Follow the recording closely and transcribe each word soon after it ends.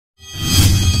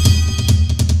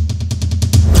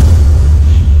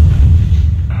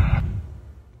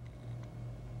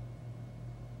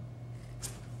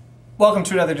Welcome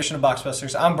to another edition of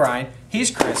Boxbusters. I'm Brian.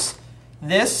 He's Chris.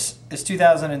 This is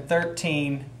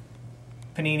 2013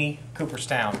 Panini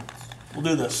Cooperstown. We'll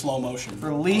do the slow motion.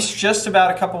 Released just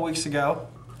about a couple weeks ago.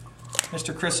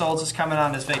 Mr. Chris Olds is coming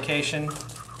on his vacation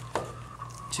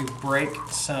to break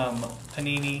some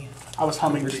Panini. I was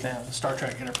humming the Star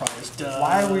Trek Enterprise.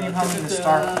 Why were you humming the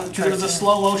Star Trek? Because it was a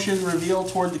slow motion reveal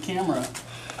toward the camera.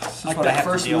 This is what I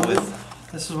have to deal with.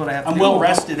 This is what I have to I'm well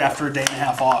rested after a day and a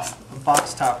half off.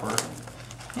 Box topper.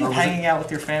 You're hanging out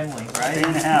with your family, right? A day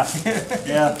and a half.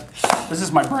 Yeah. This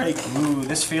is my break. Ooh,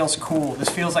 this feels cool. This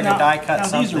feels like a die cut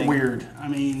something. These are weird. I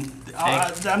mean,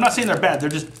 I'm not saying they're bad. They're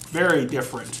just very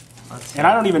different. And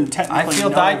I don't even technically I feel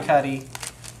know. die cutty.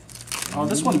 Oh,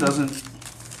 this one doesn't.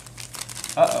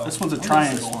 Uh-oh. This one's a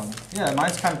triangle. One? Yeah,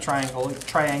 mine's kind of triangular.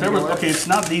 Okay, it's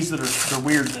not these that are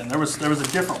weird then. There was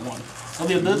a different one. Oh,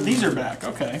 these are back.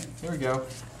 Okay. Here we go.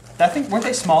 I think, weren't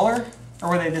they smaller? Or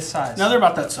were they this size? No, they're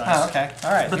about that size. Oh, okay.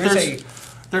 All right. But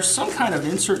there's some kind of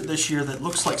insert this year that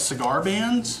looks like cigar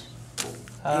bands.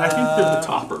 And I think they're the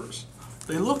toppers.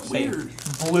 They look weird.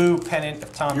 Blue pennant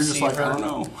of Tom You're just Seaver. like, I don't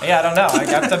know. Yeah, I don't know.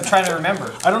 I'm trying to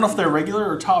remember. I don't know if they're regular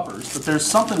or toppers, but there's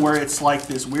something where it's like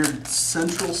this weird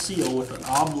central seal with an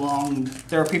oblong.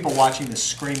 There are people watching this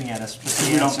screaming at us.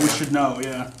 We should know,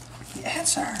 yeah. The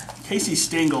answer. Casey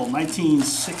Stengel,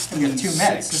 1966. We got two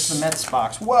Mets. This is the Mets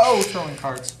box. Whoa, throwing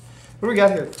cards. What do we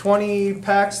got here? 20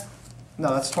 packs?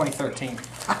 No, that's 2013.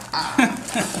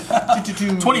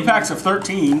 20 packs of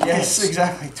 13. Yes,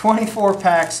 exactly. 24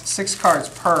 packs, 6 cards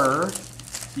per.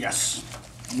 Yes.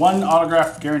 1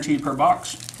 autograph guaranteed per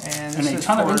box. And a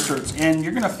ton of inserts. And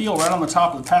you're going to feel right on the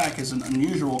top of the pack is an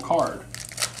unusual card.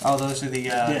 Oh, those are the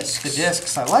discs. The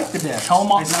discs. I like the discs.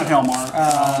 Not Helmar.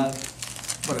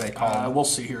 What are they called? We'll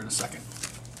see here in a second.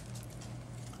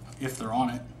 If they're on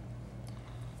it.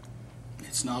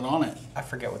 It's not on it. I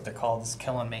forget what they're called. It's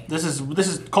killing me. This is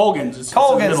Colgan's. It's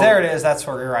Colgan's. There it is. That's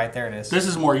where you're right. There it is. This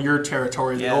is more your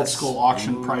territory. The old school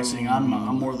auction pricing. I'm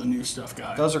more the new stuff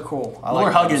guy. Those are cool. I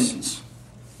like Huggins.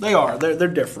 They are. They're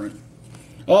different.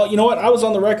 Well, you know what? I was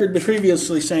on the record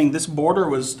previously saying this border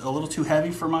was a little too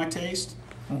heavy for my taste.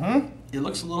 Mm-hmm. It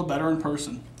looks a little better in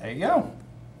person. There you go.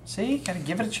 See, gotta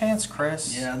give it a chance,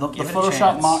 Chris. Yeah, the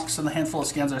Photoshop mocks and the handful of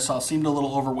scans I saw seemed a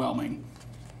little overwhelming.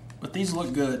 But these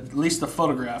look good. At least the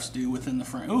photographs do within the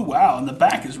frame. Ooh, wow. And the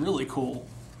back is really cool.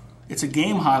 It's a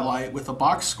game highlight with a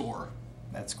box score.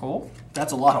 That's cool.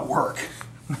 That's a lot of work.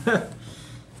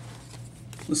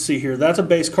 Let's see here. That's a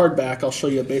base card back. I'll show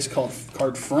you a base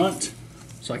card front.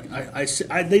 So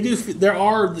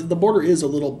the border is a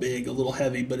little big, a little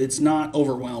heavy, but it's not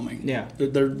overwhelming. Yeah.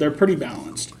 They're pretty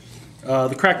balanced.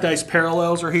 The cracked ice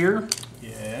parallels are here.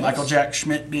 Yes. Michael Jack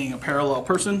Schmidt being a parallel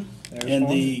person. There's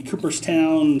one. The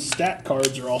Cooperstown stat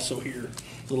cards are also here.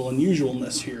 A little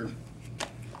unusualness here.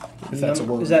 If that's a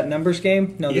word. Is that numbers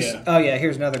game? No. Yeah. Oh yeah.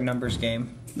 Here's another numbers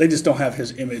game. They just don't have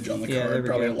his image on the card.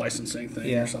 Probably a go. licensing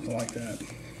thing or something like that.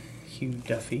 Hugh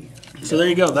Duffy. So there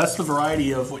you go. That's the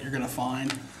variety of what you're going to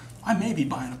find. I may be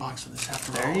buying a box of this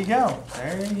after all. There you go.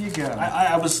 There you go.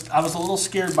 I was a little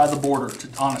scared by the border,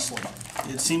 honestly.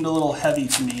 It seemed a little heavy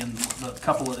to me in the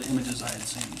couple of images I had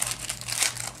seen.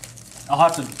 I'll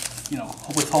have to,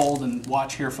 withhold and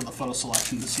watch here for the photo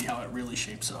selection to see how it really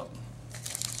shapes up.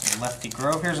 Lefty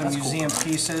Grove. Here's a museum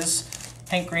pieces.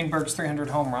 Hank Greenberg's 300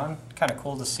 home run. Kind of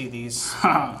cool to see these.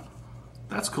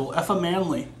 That's cool. Effa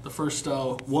Manley, the first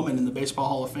woman in the Baseball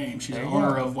Hall of Fame. She's the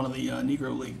owner of one of the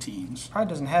Negro League teams. Probably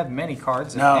doesn't have many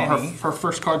cards. No, her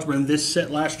first cards were in this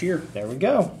set last year. There we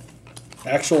go.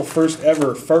 Actual first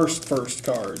ever first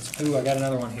cards. Ooh, I got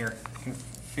another one here. I can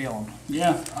feel them.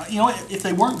 Yeah. You know what? If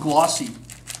they weren't glossy,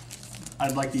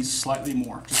 I'd like these slightly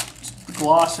more. Just the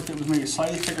gloss, if it was maybe a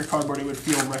slightly thicker cardboard, it would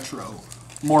feel retro.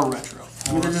 More retro.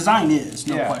 I mean, the design is,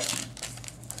 no question.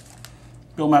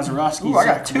 Bill Mazeroski. Ooh, I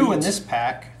got 2 in this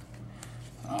pack.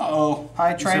 Uh-oh.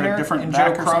 High Trainer and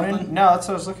Joe Cronin. No, that's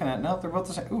what I was looking at. No, they're both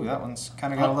the same. Ooh, that one's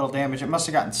kind of got a little damage. It must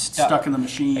have gotten stuck. Stuck in the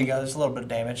machine. There you go. There's a little bit of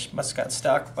damage. Must have gotten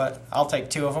stuck, but I'll take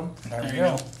 2 of them. There we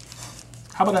go.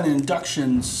 How about an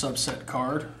inductions subset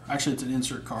card? Actually, it's an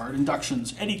insert card.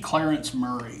 Inductions. Eddie Clarence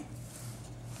Murray.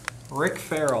 Rick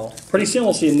Farrell. Pretty soon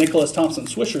we'll see a Nicholas Thompson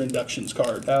Swisher inductions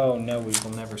card. Oh no, we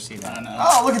will never see that. I know.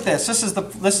 Oh, look at this. This is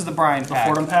the Brian pack.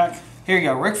 The Fordham pack. Here you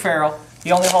go. Rick Farrell,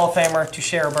 the only Hall of Famer to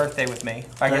share a birthday with me.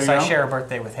 I guess I share a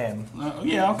birthday with him.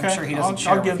 Yeah, okay. I'm sure he doesn't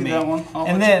share I'll give with you me. that one.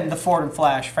 And then the Ford and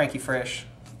Flash, Frankie Frisch.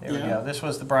 There we go. This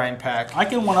was the Brian pack. I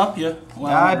can one-up you.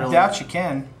 Well, I doubt you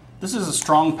can. This is a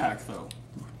strong pack, though.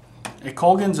 A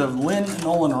Colgan's of Lynn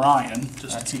Nolan Ryan,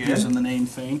 just to keep using the name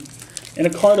thing. And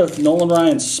a card of Nolan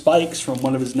Ryan's spikes from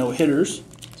one of his no-hitters.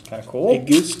 Kind of A cool.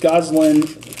 Goose Goslin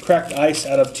cracked ice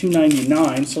out of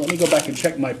 299. So let me go back and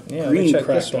check my green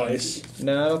cracked ice.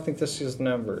 No, I don't think this is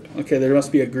numbered. Okay, there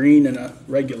must be a green and a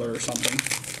regular or something.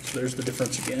 So there's the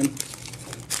difference again.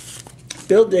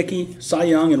 Bill Dickey, Cy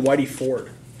Young, and Whitey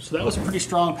Ford. So that was a pretty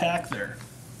strong pack there.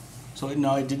 So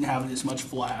no, it didn't have as much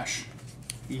flash.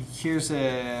 Here's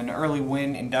an early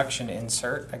win induction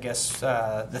insert. I guess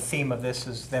the theme of this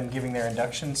is them giving their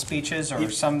induction speeches, or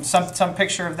some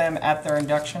picture of them at their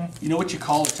induction. You know what you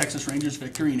call a Texas Rangers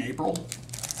victory in April?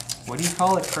 What do you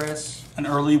call it, Chris? An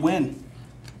early win.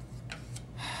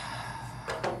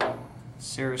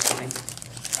 Seriously.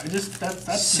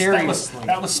 Seriously.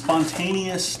 That was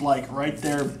spontaneous, like right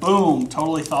there. Boom!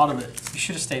 Totally thought of it. You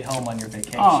should have stayed home on your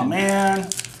vacation. Oh man!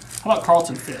 How about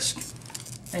Carlton Fisk?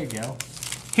 There you go.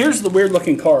 Here's the weird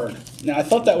looking card. Now I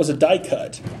thought that was a die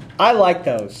cut. I like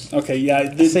those. Okay, yeah,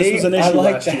 this was an issue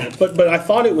last year. But I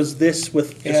thought it was this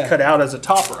with it's cut out as a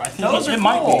topper. I think those it are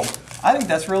might cool. be. I think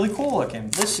that's really cool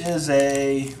looking. This is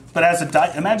but as a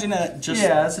die. Imagine that just.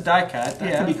 Yeah, it's a die cut.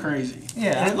 That could be crazy.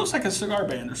 Yeah. And it looks like a cigar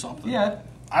band or something. Yeah.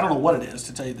 I don't know what it is,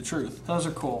 to tell you the truth. Those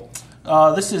are cool.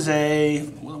 This is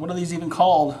what are these even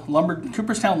called?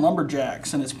 Cooperstown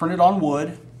Lumberjacks, and it's printed on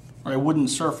wood, or a wooden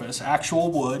surface,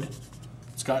 actual wood.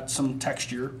 It's got some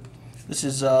texture. This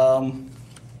is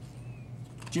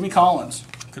Jimmy Collins.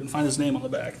 Couldn't find his name on the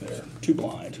back there. Too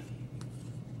blind.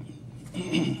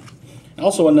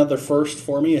 Also another first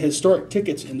for me, a historic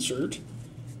tickets insert.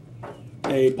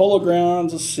 A Polo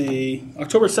Grounds, let's see,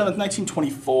 October 7th,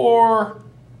 1924.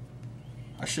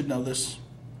 I should know this.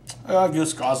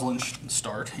 Goose Goslin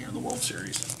start here in the World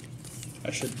Series.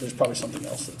 There's probably something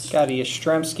else that's... Got a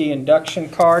Yastrzemski induction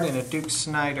card and a Duke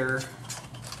Snyder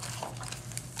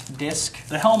disc.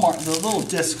 The little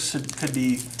discs could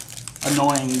be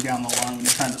annoying down the line when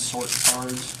you're trying to sort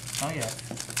cards. Oh yeah.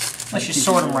 Unless you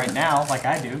sort them right now, like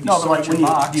I do. No, but like do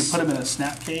you put them in a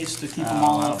snap case to keep them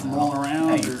all out from rolling around?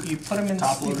 No, you put them in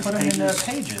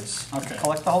pages. Okay.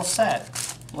 Collect the whole set.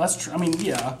 Well, that's true. I mean,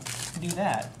 yeah. Do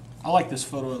that. I like this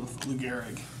photo of Lou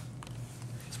Gehrig.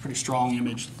 It's a pretty strong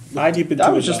image. I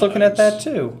was just looking at that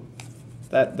too.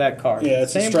 That card. Yeah,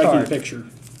 it's a striking picture.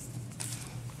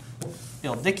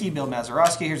 Bill Dickey, Bill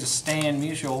Mazeroski. Here's a Stan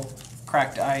Musial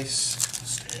cracked ice.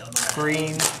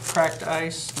 Green cracked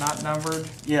ice, not numbered.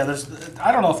 Yeah,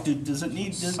 I don't know if do we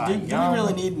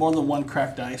really need more than one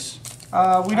cracked ice?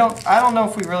 We don't. I don't know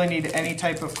if we really need any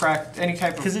type of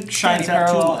shiny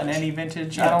parallel and any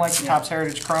vintage. Yeah, I don't like the Topps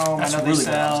Heritage Chrome. That's I know really they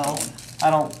sell. I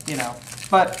don't,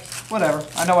 but whatever.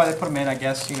 I know why they put them in. I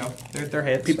guess they're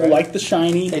hits. People like the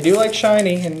shiny. They do like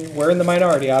shiny, and we're in the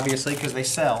minority, obviously, because they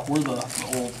sell. We're the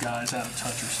old guys out of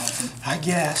touch or something. I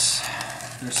guess.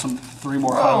 There's three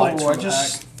more highlights. I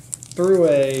just threw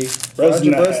a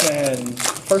Roger Brosnahan.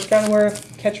 First guy to wear a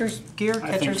catcher's gear,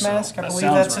 catcher's mask. I believe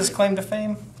that's his claim to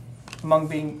fame.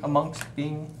 Amongst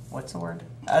being, what's the word?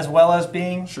 As well as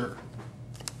being. Sure.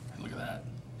 Look at that.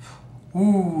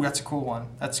 Ooh, that's a cool one.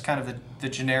 That's kind of the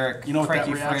generic. You know what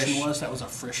Frankie that reaction Frisch. was? That was a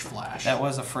Frisch flash. That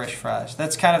was a Frisch flash.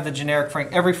 That's kind of the generic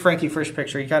Every Frankie Frisch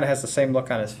picture, he kind of has the same look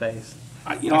on his face.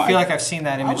 I feel like I've seen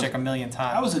that image like a million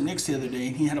times. I was at Nick's the other day,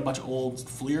 and he had a bunch of old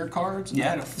Fleer cards. And yeah, I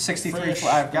had a 63.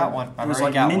 I've got one. It was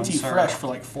like minty fresh for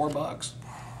like $4.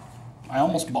 I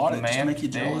almost bought it just to make you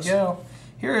jealous. There you go.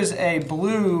 Here is a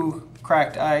blue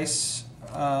cracked ice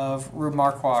of Rube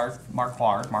Marquard.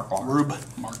 Rube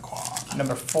Marquard.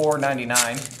 Number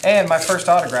 499. And my first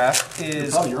autograph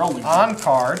is your only one. on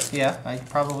card. Yeah,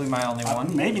 probably my only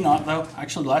one. Maybe not, though.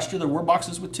 Actually, last year there were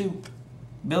boxes with two.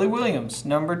 Billy Williams,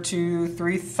 number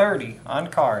 330 on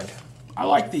card. I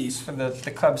like these. For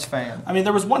the Cubs fan. I mean,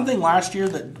 there was one thing last year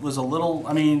that was a little...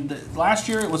 I mean, last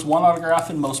year it was one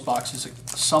autograph in most boxes.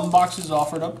 Some boxes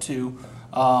offered up two.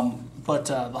 But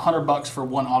the $100 for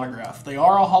one autograph. They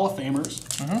are all Hall of Famers,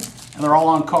 and they're all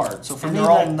on card. So for me, they're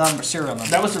all serial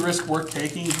numbers. That was the risk worth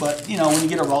taking. But when you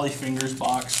get a Raleigh Fingers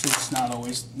box, it's not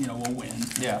always a win.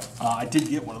 Yeah. I did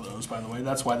get one of those, by the way.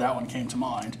 That's why that one came to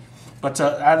mind. But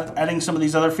adding some of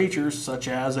these other features, such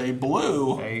as a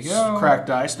blue cracked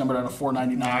ice, numbered out of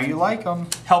 499. Now you like them.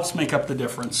 Helps make up the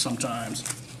difference sometimes.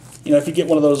 If you get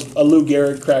one of those, a Lou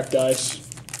Gehrig cracked ice.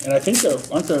 And I think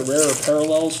aren't there rarer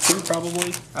parallels too,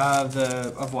 probably?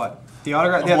 Of what? The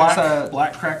autograph?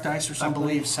 Black cracked ice or something? I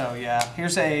believe so, yeah.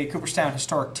 Here's a Cooperstown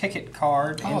historic ticket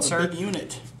card insert. The big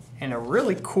unit. And a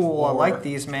really cool, I like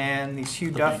these, man. These Hugh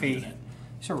Duffy.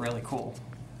 These are really cool.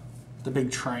 The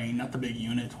big train, not the big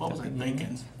unit. What was I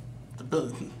thinking? The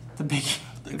big...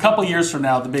 A couple years from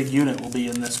now, the big unit will be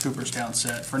in this Cooperstown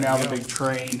set. For now, the big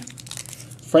train.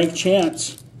 Frank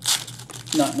Chance,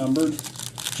 not numbered.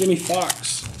 Jimmy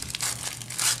Fox.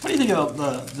 What do you think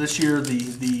of this year,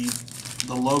 the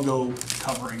logo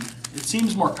covering? It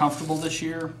seems more comfortable this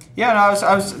year. Yeah, no,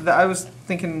 I was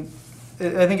thinking.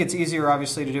 I think it's easier,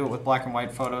 obviously, to do it with black and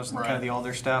white photos and kind of the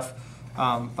older stuff.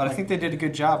 But I think they did a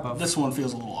good job of. This one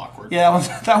feels a little awkward. Yeah,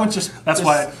 that one just. That's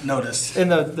why I noticed. In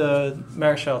the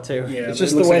Marshall too. Yeah, it's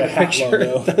just the way like the picture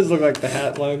does look like the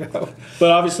hat logo.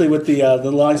 But obviously, with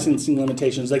the licensing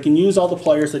limitations, they can use all the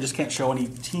players. They just can't show any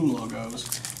team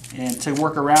logos. And to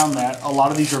work around that, a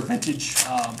lot of these are vintage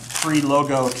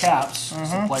pre-logo caps.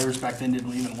 So players back then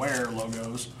didn't even wear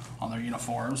logos on their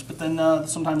uniforms. But then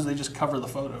sometimes they just cover the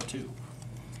photo too.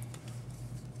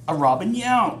 A Robin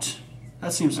Yount.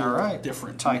 That seems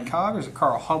different. Ty Cobb, there's a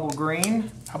Carl Hubble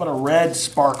green. How about a red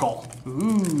sparkle?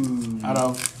 Ooh. Out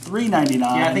of $3.99.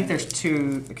 Yeah, I think there's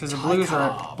two because the blues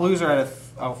are at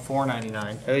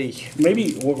 $4.99. Hey,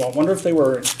 maybe I wonder if they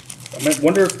were. I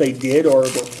wonder if they did or were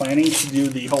planning to do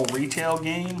the whole retail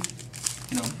game.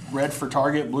 You know, red for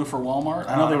Target, blue for Walmart.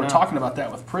 I know they were talking about that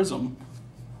with Prism.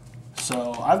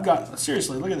 So I've got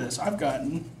seriously, look at this. I've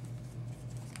gotten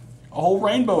a whole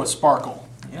rainbow of sparkle.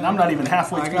 Yeah, and I'm not even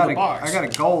halfway through the box. I got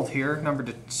a gold here, numbered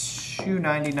to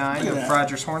 $2.99 of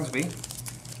Rogers Hornsby.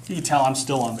 You can tell I'm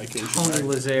still on vacation. Tony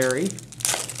Lazzari.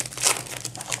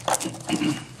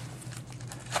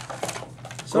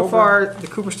 So far, the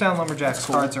Cooperstown Lumberjacks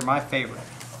cards are my favorite.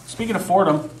 Speaking of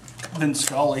Fordham, Vin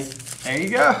Scully. There you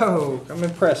go. I'm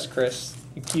impressed, Chris.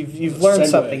 You've learned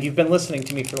something. You've been listening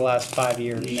to me for the last 5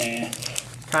 years. Nah.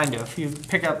 Kind of. You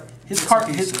pick up his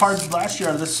cards last year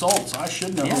are this sold, so I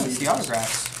should know. Yeah, it's the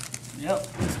autographs. Yep.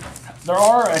 There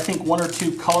are, I think, 1 or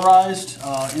 2 colorized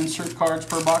insert cards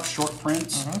per box, short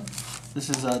prints. This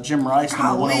is Jim Rice,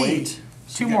 number 108.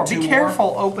 Two more. Be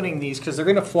careful opening these because they're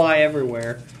going to fly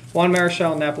everywhere. Juan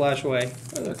Marichal and Nap Lajoie.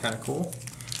 Oh, they're kind of cool.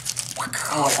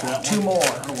 I like that. 2 more.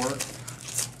 That'll work.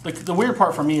 The weird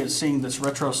part for me is seeing this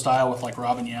retro style with like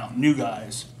Robin Yount, new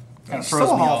guys. Kind of throws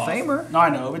still a me Hall off. of Famer. No, I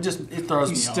know. It throws me off.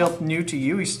 He's still new to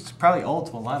you. He's probably old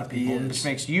to a lot of people, which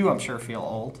makes you, I'm sure, feel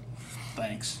old.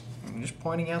 Thanks. I'm just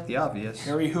pointing out the obvious.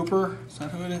 Harry Hooper. Is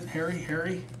that who it is?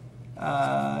 Harry?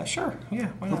 Sure. Yeah,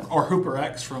 why not? Or Hooper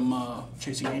X from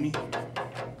Chasing Amy.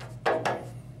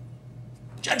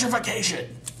 Gentrification.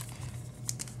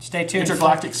 Stay tuned.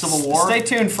 Intergalactic Civil War. Stay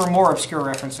tuned for more obscure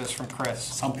references from Chris.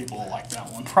 Some people will like that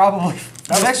one. Probably.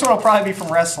 The next one will probably be from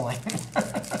wrestling.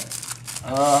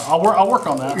 I'll work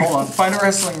on that. Hold on. Find a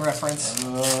wrestling reference.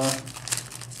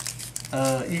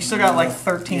 You still got like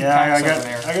 13 packs over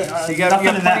there. So you got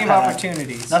plenty of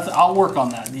opportunities. I'll work on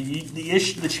that.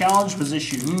 The challenge was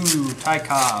issued. Ooh, Ty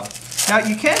Cobb. Now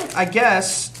you can, I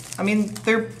guess. I mean,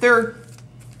 they're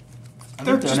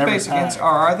just basic.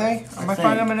 Are they? Am I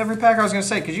finding them in every pack? I was going to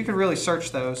say because you could really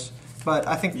search those. But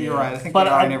I think you're right. I think they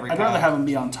are in every pack. I'd rather have them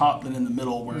be on top than in the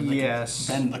middle where they can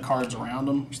bend the cards around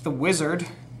them. It's the Wizard.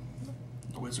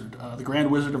 The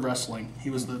Grand Wizard of Wrestling. He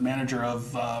was the manager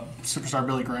of Superstar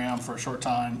Billy Graham for a short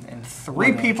time. And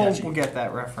 3 people will get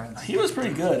that reference. He was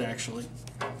pretty good, actually.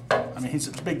 I mean, he's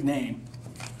a big name.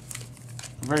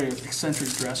 A very eccentric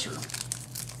dresser.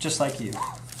 Just like you.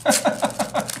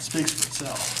 It speaks for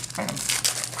itself. I'm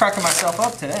cracking myself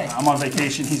up today. I'm on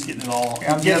vacation. He's getting it all.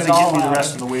 I'm he doesn't get me the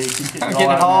rest of the week. He's getting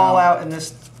it all out in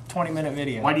this 20-minute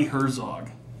video. Whitey Herzog.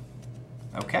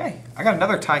 Okay. I got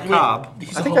another Ty Cobb.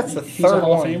 I think that's the he's a third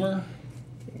Hall of one. Famer?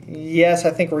 Yes,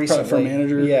 I think recently. For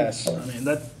manager? Yes. I mean,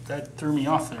 that threw me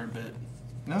off there a bit.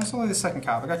 No, it's only the second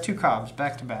Cobb. I got 2 Cobbs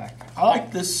back to back. I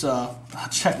like this.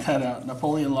 Check that out.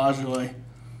 Napoleon Lajoie.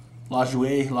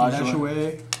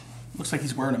 Lajoie. Looks like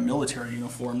he's wearing a military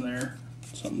uniform there.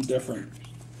 Something different.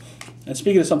 And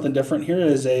speaking of something different, here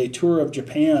is a Tour of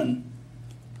Japan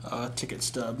ticket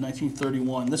stub,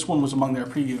 1931. This one was among their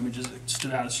preview images. It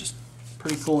stood out. It's just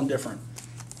pretty cool and different.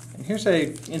 And here's a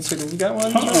insert. We got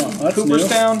one. That's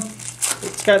Cooperstown.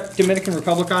 It's got Dominican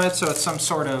Republic on it, so it's some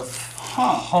sort of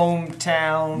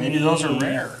hometown. Maybe those are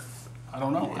rare. I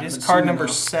don't know. It is card number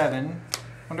 7.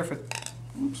 Wonder if it.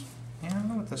 Oops. Yeah, I don't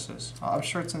know what this is. I'm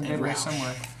sure it's in the database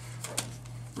somewhere.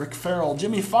 Rick Farrell,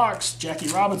 Jimmy Fox, Jackie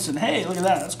Robinson. Hey, look at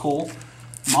that. That's cool.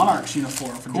 Monarchs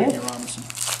uniform for Jackie Robinson.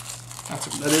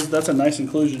 That's a nice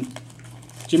inclusion.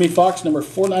 Jimmy Fox, number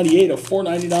 498 of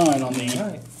 499 on the.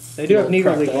 Right. They do have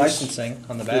Negro League licensing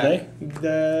on the back. Do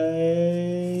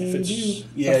they? They do.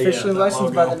 Officially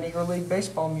licensed by the Negro League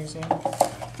Baseball Museum.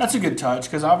 That's a good touch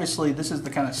because obviously this is the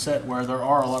kind of set where there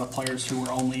are a lot of players who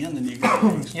are only in the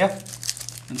Negro Leagues. Yeah.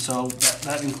 And so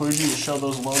that inclusion to show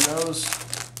those logos,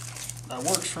 that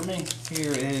works for me.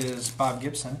 Here is Bob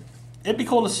Gibson. It'd be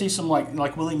cool to see some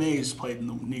like Willie Mays played in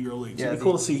the Negro Leagues. Yeah, It'd be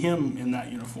cool to see him in that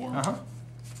uniform. Uh-huh.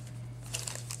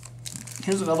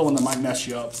 Here's another one that might mess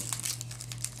you up.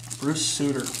 Bruce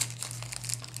Sutter.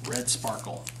 Red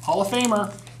Sparkle. Hall of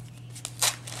Famer.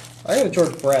 I got a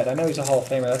George Brett. I know he's a Hall of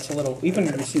Famer. That's a little... Have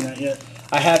you seen that yet?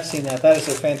 I have seen that. That is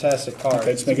a fantastic card.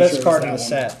 Okay, it's the best card in the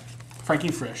set.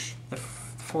 Frankie Frisch. The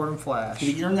Fordham Flash.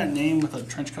 Did he earn that name with a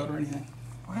trench coat or anything?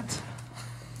 What?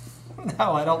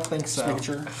 No, I don't think so. Just making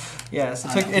sure. Yes,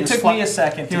 it took me a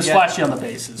second. He was flashy on the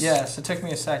bases. Yes, it took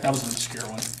me a second. That was an obscure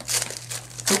one.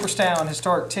 Cooperstown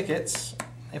historic tickets.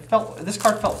 This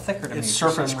card felt thicker to me. Its for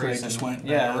surface some grade reason. just went.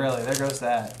 Yeah, bad. really. There goes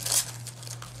that.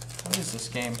 What is this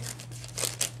game?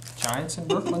 Giants and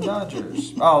Brooklyn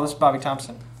Dodgers. Oh, this is Bobby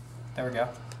Thompson. There we go.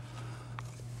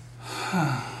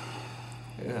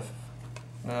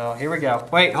 Oh, here we go.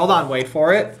 Wait, hold on. Wait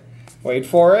for it. Wait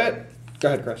for it. Go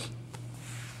ahead, Chris.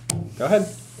 Go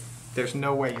ahead. There's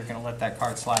no way you're going to let that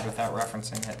card slide without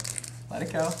referencing it. Let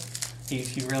it go. He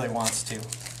really wants to.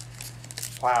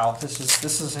 Wow, this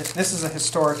is a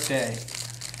historic day.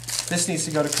 This needs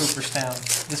to go to Cooperstown.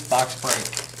 This box break.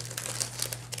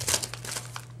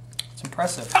 It's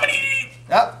impressive. How many?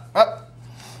 Up.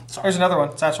 Here's another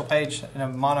one. Satchel Paige in a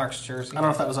Monarchs jersey. I don't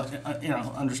know if that was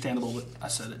understandable, but I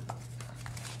said it.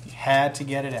 You had to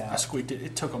get it I out. squeaked it.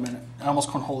 It took a minute. I almost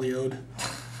cornholioed.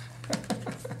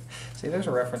 See, there's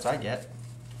a reference I get.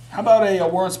 How about a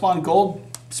Warren Spahn Gold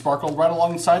Sparkle right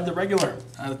alongside the regular?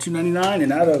 Out of $2.99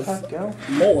 and out of Go.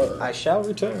 more. I shall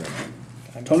return.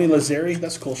 Tony Lazzeri,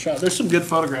 that's a cool shot. There's some good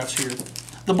photographs here.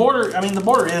 The border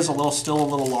is still a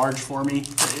little large for me.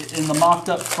 In the mocked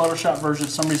up Photoshop version,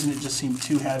 for some reason it just seemed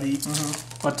too heavy.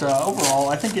 But overall,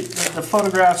 I think the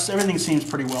photographs, everything seems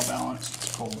pretty well balanced.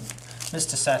 It's cool.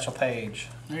 Mr. Satchel Paige.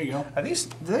 There you go.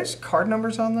 There's card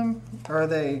numbers on them? Or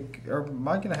am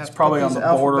I going to have to probably put on these the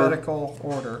border. alphabetical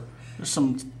order? There's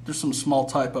some small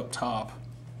type up top.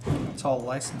 It's all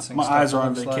licensing My stuff, eyes are it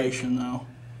on looks like. vacation though.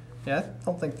 Yeah, I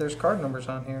don't think there's card numbers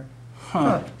on here.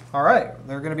 Huh. All right,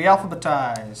 they're going to be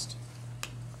alphabetized.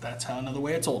 That's how another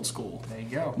way it's old school. There you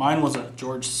go. Mine was a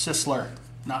George Sisler.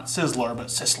 Not Sizzler, but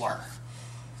Sisler.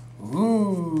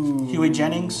 Ooh. Huey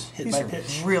Jennings, hit These by are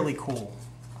pitch. really cool.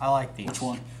 I like these. Which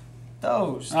one?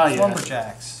 Those. Oh, yeah.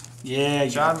 Lumberjacks. Yeah,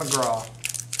 John McGraw.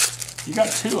 You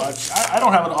got two. I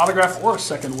don't have an autograph or a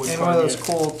second wood And card one of those yet.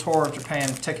 cool Tour of Japan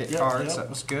ticket Yep, cards. yep. That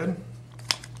was good.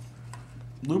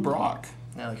 Lou Brock.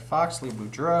 Nellie Fox, Lee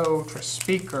Boudreau, Tris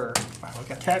Speaker. Wow, look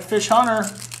at that. Catfish Hunter.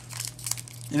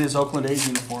 In his Oakland A's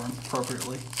uniform,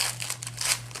 appropriately.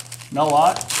 Mel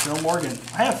Lott, Joe Morgan.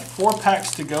 I have 4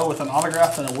 packs to go with an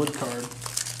autograph and a wood card.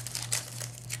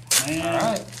 Man. All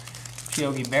right.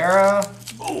 Yogi Berra.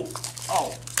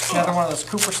 Oh. Another one of those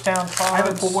Cooperstown cards. I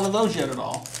haven't pulled one of those yet at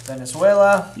all.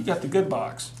 Venezuela. You got the good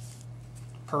box.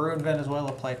 Peru and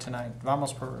Venezuela play tonight.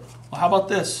 Vamos Peru. Well, how about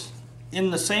this?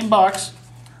 In the same box,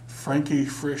 Frankie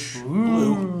Frisch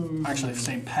blue. Actually, the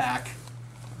same pack.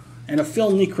 And a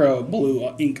Phil Necro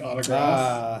blue ink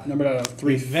autograph. Numbered out of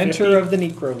 350. Inventor of the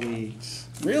Negro Leagues.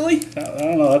 Really? I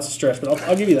don't know. That's a stretch, but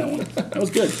I'll give you that one. That was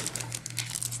good.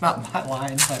 It's not my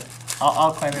line, but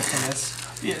I'll claim it for this.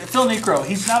 Yeah, Phil Necro,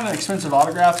 he's not an expensive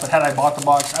autograph, but had I bought the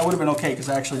box, I would have been okay because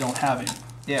I actually don't have him.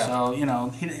 Yeah. So,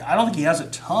 I don't think he has a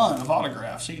ton of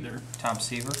autographs either. Tom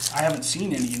Seaver. I haven't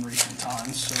seen any in recent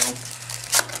times, so.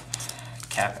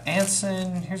 Cap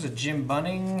Anson. Here's a Jim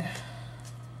Bunning.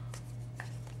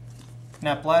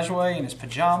 Nat Blajway in his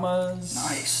pajamas.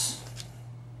 Nice.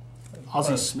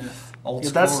 Ozzie Smith. Old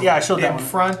Yeah, school. I showed that In one.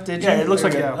 front, did you? Yeah, it looks There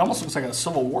like you it go. almost looks like a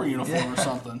Civil War uniform or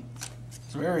something.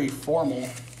 It's very formal.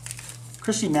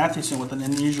 Christy Mathewson with an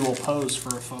unusual pose for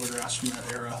photographs from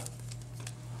that era.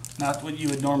 Not what you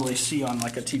would normally see on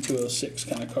like a T206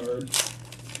 kind of card.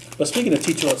 But speaking of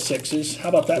T206s, how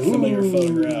about that familiar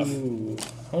photograph?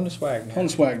 Honus Wagner.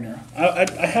 Honus Wagner.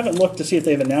 I haven't looked to see if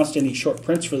they've announced any short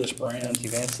prints for this brand.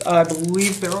 I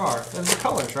believe there are. There's the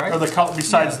colors, right? Or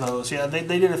besides those, yeah,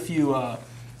 they did a few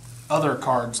other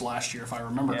cards last year, if I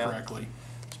remember correctly.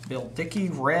 Bill Dickey,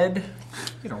 red,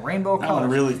 rainbow That colors. one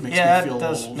really makes me feel that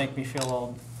does old. make me feel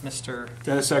old, Mr.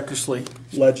 Dennis Eckersley.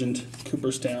 Legend,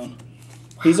 Cooperstown.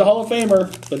 He's a Hall of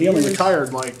Famer, but he only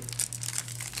retired like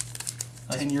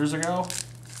 10 years ago,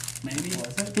 maybe.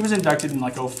 Was it? He was inducted in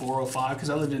like 04, 05, because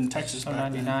I lived in Texas So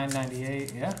back 99,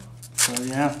 98, yeah. then. So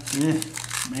yeah,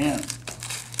 man.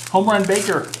 Home Run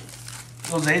Baker.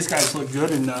 Those A's guys look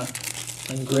good in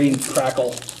and green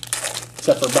crackle.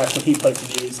 Except for back when he played for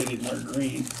the A's, they didn't wear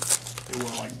green. They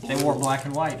wore like blue. They wore black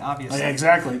and white, obviously. Yeah,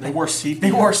 exactly. They wore sepia.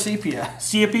 They wore sepia.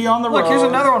 Sepia on the road. Look, here's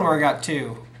another one where I got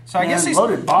 2. So I guess these,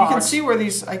 loaded you box. can see where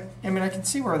these, I can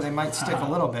see where they might stick a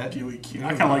little bit. Bowie Kuhn. I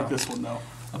kind of like this one though.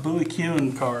 A Bowie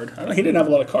Kuhn card. I don't know, he didn't have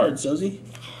a lot of cards, does he?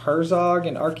 Herzog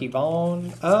and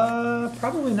Archibald.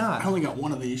 Probably I not. only got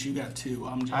one of these. You got two.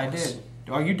 I'm jealous. I did.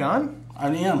 Are you done? I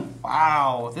am.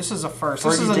 Wow, this is a first.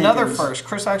 This Fergie is another Jenkins. first.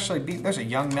 Chris actually beat. There's a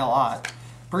young Millot.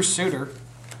 Bruce Sutter.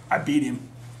 I beat him.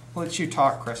 Let you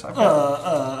talk, Chris. Ty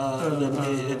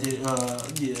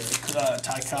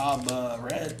Cobb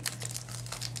red.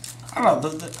 I don't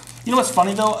know. You know what's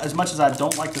funny though? As much as I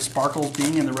don't like the sparkles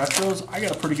being in the retros, I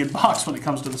got a pretty good box when it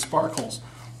comes to the sparkles.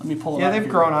 Let me pull it Yeah, out they've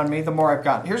here. grown on me the more I've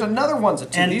gotten. Here's another one's a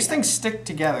two. And- These things stick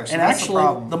together, so And that's actually, the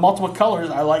problem. the multiple colors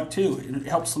I like too. It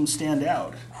helps them stand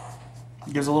out.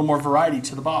 It gives a little more variety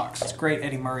to the box. It's great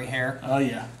Eddie Murray hair. Oh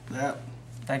yeah, that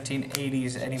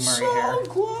 1980s Eddie Murray so hair.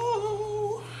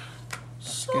 glow.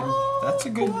 That's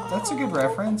good. That's a good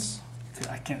reference.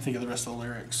 I can't think of the rest of the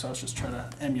lyrics, so I was just trying to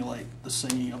emulate the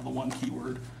singing of the one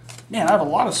keyword. Man, I have a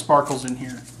lot of sparkles in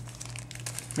here.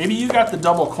 Maybe you got the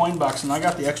double coin box and I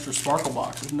got the extra sparkle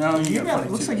box. No, you got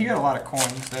Looks like you got a lot of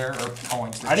coins there, or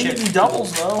coins. I didn't get any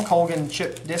doubles though. Colgan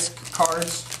chip disc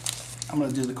cards. I'm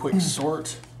gonna do the quick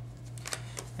sort.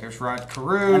 There's Rod I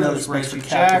Carew. know There's this makes Reggie me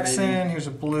Jackson. captivating. Here's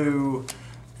a blue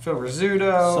Phil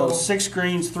Rizzuto. So 6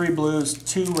 greens, 3 blues,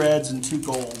 2 reds, and 2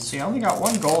 golds. See, I only got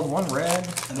 1 gold, 1 red.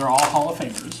 And they're all Hall of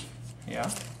Famers. Yeah.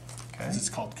 Okay. 'Cause it's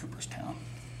called Cooperstown.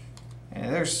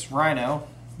 And there's Rhino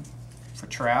for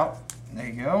Trout. There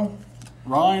you go.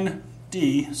 Ryan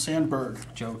D. Sandberg.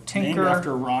 Joe Named Tinker.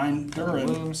 after Ryan Duran.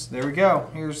 Williams. There we go.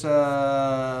 Here's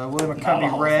William Not a McCovey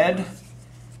Hall of red,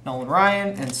 Nolan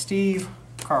Ryan, and Steve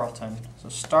Carlton. So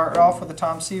start off with a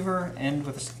Tom Seaver, end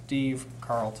with a Steve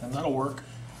Carlton. That'll work.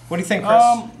 What do you think, Chris?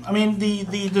 I mean,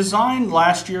 the design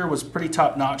last year was pretty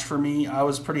top notch for me. I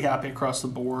was pretty happy across the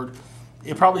board.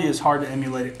 It probably is hard to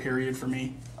emulate it, period, for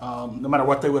me. No matter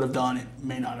what they would have done, it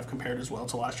may not have compared as well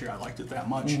to last year. I liked it that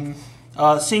much.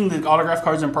 Seeing the autograph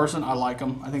cards in person, I like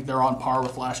them. I think they're on par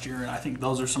with last year, and I think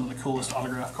those are some of the coolest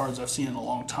autograph cards I've seen in a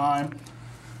long time,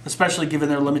 especially given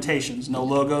their limitations. No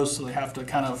logos, so they have to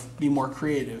kind of be more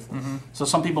creative. So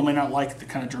some people may not like the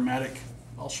kind of dramatic.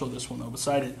 I'll show this one, though,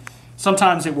 beside it.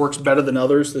 Sometimes it works better than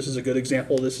others. This is a good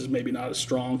example. This is maybe not as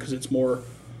strong because it's more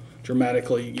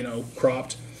dramatically,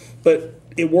 cropped. But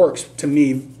it works to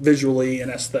me visually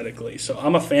and aesthetically. So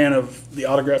I'm a fan of the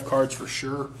autograph cards for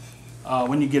sure.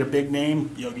 When you get a big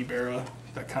name, Yogi Berra,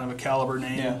 that kind of a caliber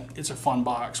name, it's a fun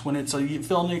box. When it's a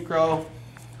Phil Necro,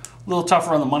 a little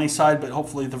tougher on the money side, but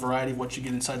hopefully the variety of what you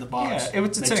get inside the box. Yeah,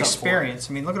 it's an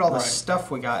experience. I mean, look at all the stuff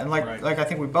we got, and like I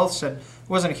think we both said,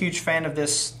 wasn't a huge fan of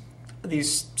these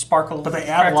sparkle. But they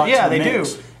add a lot. Yeah, to the they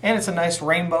mix. do, and it's a nice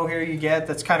rainbow here you get.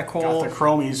 That's kind of cool. Got the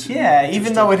chromies. Yeah,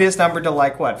 even though it is numbered to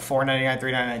like what $4.99,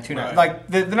 $3.99, $2.99. Right. Like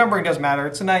the numbering doesn't matter.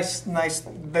 It's a nice.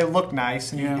 They look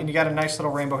nice, and you got a nice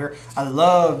little rainbow here. I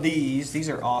love these. These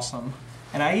are awesome,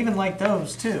 and I even like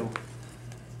those too.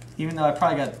 Even though I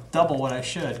probably got double what I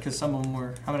should, because some of them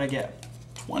were. How many did I get?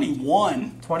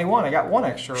 21. 21. I got one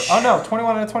extra. Oh no,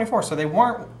 21 and a 24. So they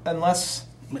weren't unless.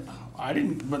 I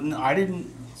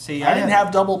didn't See, I didn't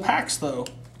have double packs though.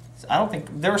 I don't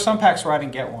think there were some packs where I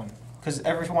didn't get one because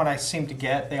every one I seemed to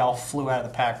get, they all flew out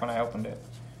of the pack when I opened it.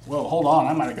 Well, hold on.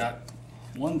 I might have got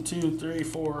 1, 2, 3,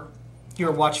 4. You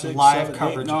were watching 6, live 7, 8,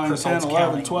 coverage 9, of Chris 10, Holt's 11,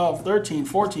 counting. 12, 13,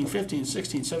 14, 15,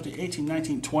 16, 17, 18,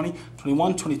 19, 20,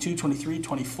 21, 22, 23,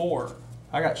 24.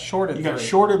 I got shorted. You got three.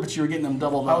 shorted, but you were getting them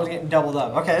doubled I up. was getting doubled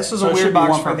up. Okay, this is So a it weird should be box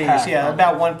one for per these. pack, Yeah, probably.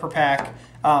 about one per pack.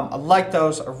 I like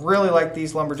those. I really like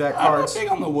these lumberjack I'm not cards. big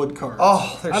on the wood cards.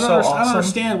 Oh, they're I so don't awesome.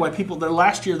 understand why people that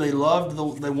last year they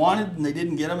loved, they wanted, and they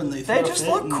didn't get them, and they They threw a just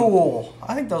fit look and- cool.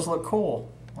 I think those look cool.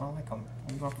 I like them.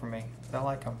 You vote for me. I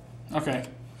like them. Okay,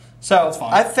 So that's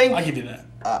fine. I think I'll give you that.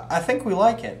 I think we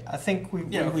like it. I think we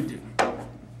do.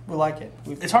 we like it.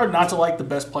 It's hard not to like the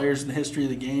best players in the history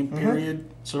of the game. Mm-hmm. Period.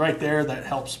 So right there, that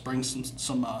helps bring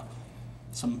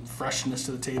some freshness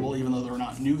to the table, even though they're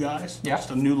not new guys. Yeah. Just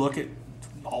a new look at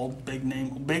all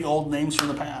big old names from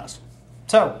the past.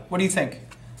 So, what do you think?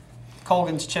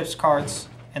 Colgan's chips cards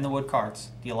and the wood cards.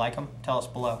 Do you like them? Tell us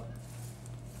below.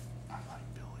 I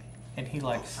like Billy. And he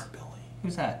likes. For Billy.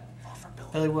 Who's that? For Billy.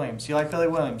 Billy Williams. You like Billy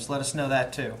Williams? Let us know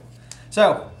that too.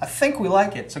 So, I think we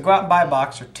like it. So go out and buy a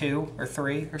box or 2 or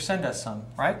 3 or send us some,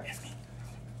 right?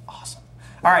 Awesome.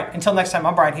 All right, until next time,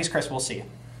 I'm Brian. He's Chris. We'll see you.